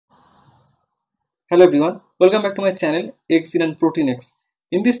Hello everyone, welcome back to my channel XgeneandproteinX.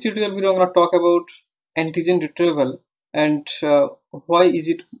 In this tutorial video, I'm going to talk about antigen retrieval and why is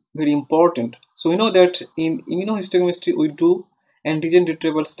it very important. So we know that in immunohistochemistry we do antigen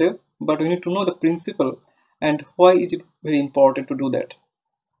retrieval step, but we need to know the principle and why is it very important to do that.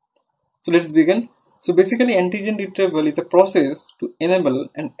 So let's begin. So basically antigen retrieval is a process to enable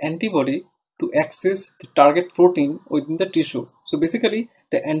an antibody to access the target protein within the tissue. So basically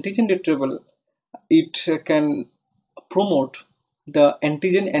the antigen retrieval, it can promote the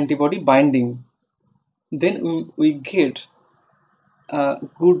antigen antibody binding. Then we get a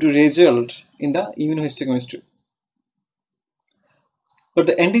good result in the immunohistochemistry. But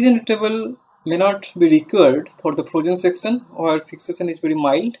the antigen retrieval may not be required for the frozen section where fixation is very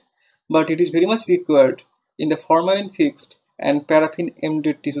mild, but it is very much required in the formalin fixed and paraffin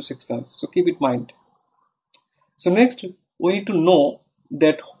embedded tissue sections. So keep it in mind. So next we need to know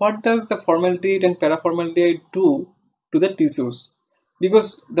that what does the formaldehyde and paraformaldehyde do to the tissues,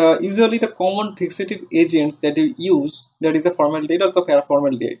 because usually the common fixative agents that you use, that is the formaldehyde or the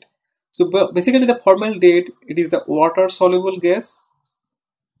paraformaldehyde. So basically the formaldehyde, it is the water soluble gas,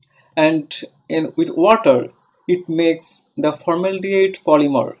 and with water it makes the formaldehyde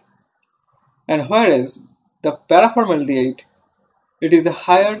polymer, and whereas the paraformaldehyde, it is a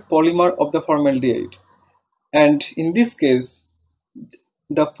higher polymer of the formaldehyde, and in this case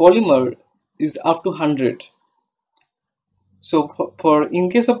the polymer is up to 100. So for in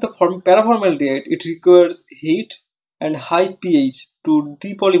case of the paraformaldehyde, it requires heat and high pH to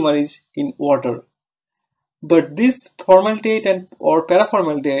depolymerize in water. But this formaldehyde and or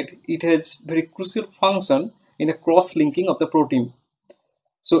paraformaldehyde, it has very crucial function in the cross-linking of the protein.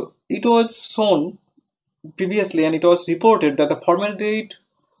 So it was shown previously and it was reported that the formaldehyde,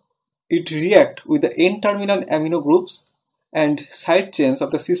 it react with the N-terminal amino groups and side chains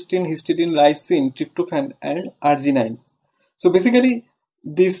of the cysteine, histidine, lysine, tryptophan and arginine. So basically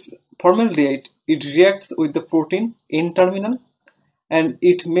this formaldehyde, it reacts with the protein N-terminal and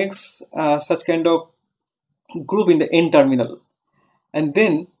it makes such kind of group in the N-terminal. And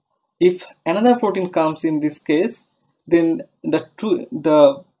then if another protein comes in this case, then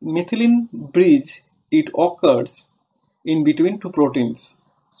the methylene bridge, it occurs in between two proteins.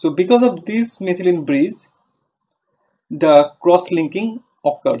 So because of this methylene bridge, the cross-linking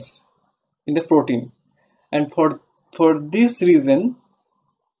occurs in the protein, and for this reason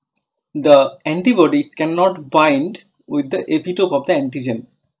the antibody cannot bind with the epitope of the antigen.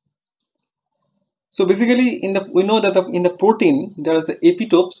 So basically we know that in the protein there is the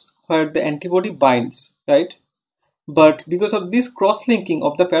epitopes where the antibody binds, right? But because of this cross-linking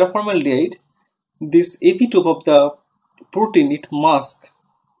of the paraformaldehyde, this epitope of the protein, it masks.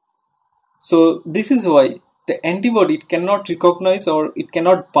 So this is why the antibody cannot recognize or it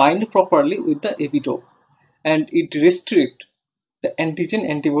cannot bind properly with the epitope, and it restricts the antigen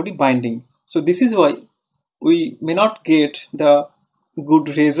antibody binding. So this is why we may not get the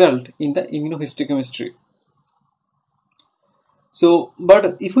good result in the immunohistochemistry. So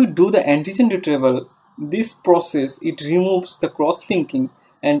but if we do the antigen retrieval, this process, it removes the cross-linking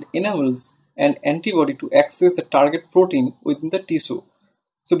and enables an antibody to access the target protein within the tissue.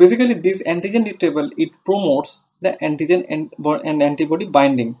 So basically this antigen retrieval, it promotes the antigen and antibody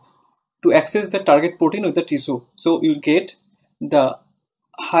binding to access the target protein with the tissue. So you get the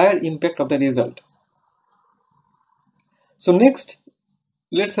higher impact of the result. So next,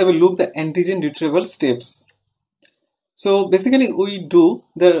 let's have a look at the antigen retrieval steps. So basically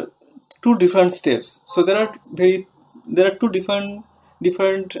there are two different steps. So there are two different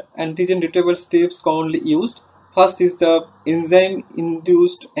antigen retrieval steps commonly used. First is the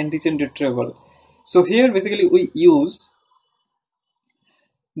enzyme-induced antigen retrieval. So here basically we use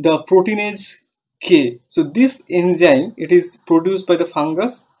the proteinase K. So this enzyme, it is produced by the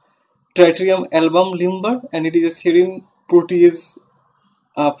fungus Tritium album limber, and it is a serine protease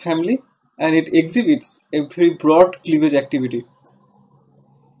family, and it exhibits a very broad cleavage activity.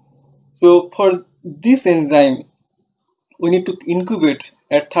 So for this enzyme, we need to incubate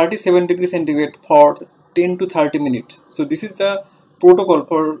at 37 degrees centigrade for 10 to 30 minutes. So this is the protocol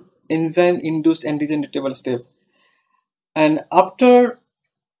for enzyme-induced antigen retrieval step. And after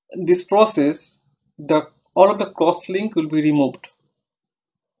this process, all of the cross-link will be removed.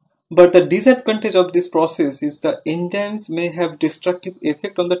 But the disadvantage of this process is the enzymes may have destructive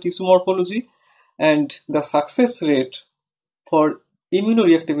effect on the tissue morphology, and the success rate for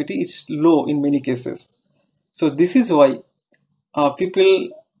immunoreactivity is low in many cases. So this is why people,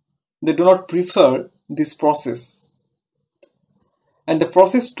 they do not prefer this process. And the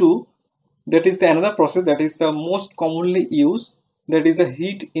process 2, that is the another process that is the most commonly used, that is a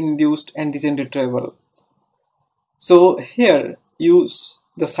heat-induced antigen retrieval. So here use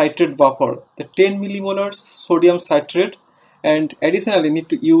the citrate buffer, the 10 millimolar sodium citrate, and additionally need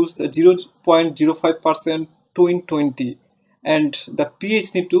to use the 0.05% 2 in 20, and the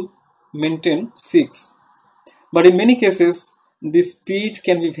pH need to maintain 6. But in many cases this pH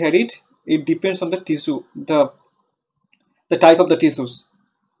can be varied. It depends on the tissue, the type of the tissues.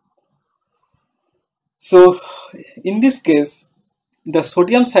 So in this case, the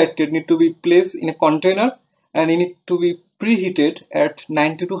sodium citrate need to be placed in a container and it need to be preheated at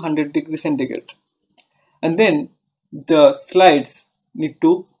 90 to 100 degrees centigrade. And then the slides need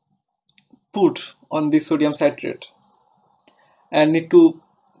to put on the sodium citrate and need to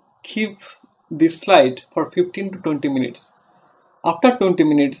keep this slide for 15 to 20 minutes. After 20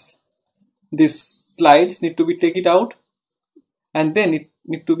 minutes, these slides need to be taken out and then it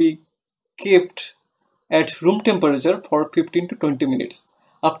need to be kept at room temperature for 15 to 20 minutes.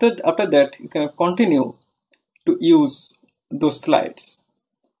 After that, you can continue to use those slides.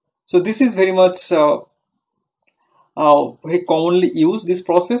 So this is very much very commonly used, this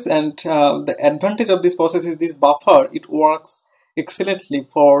process, and the advantage of this process is this buffer. It works excellently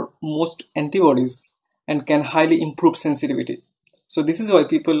for most antibodies and can highly improve sensitivity. So this is why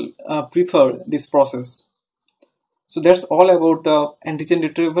people prefer this process. So that's all about the antigen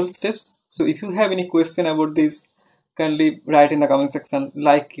retrieval steps. So if you have any question about this, kindly write in the comment section,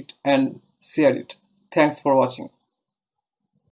 like it and share it. Thanks for watching.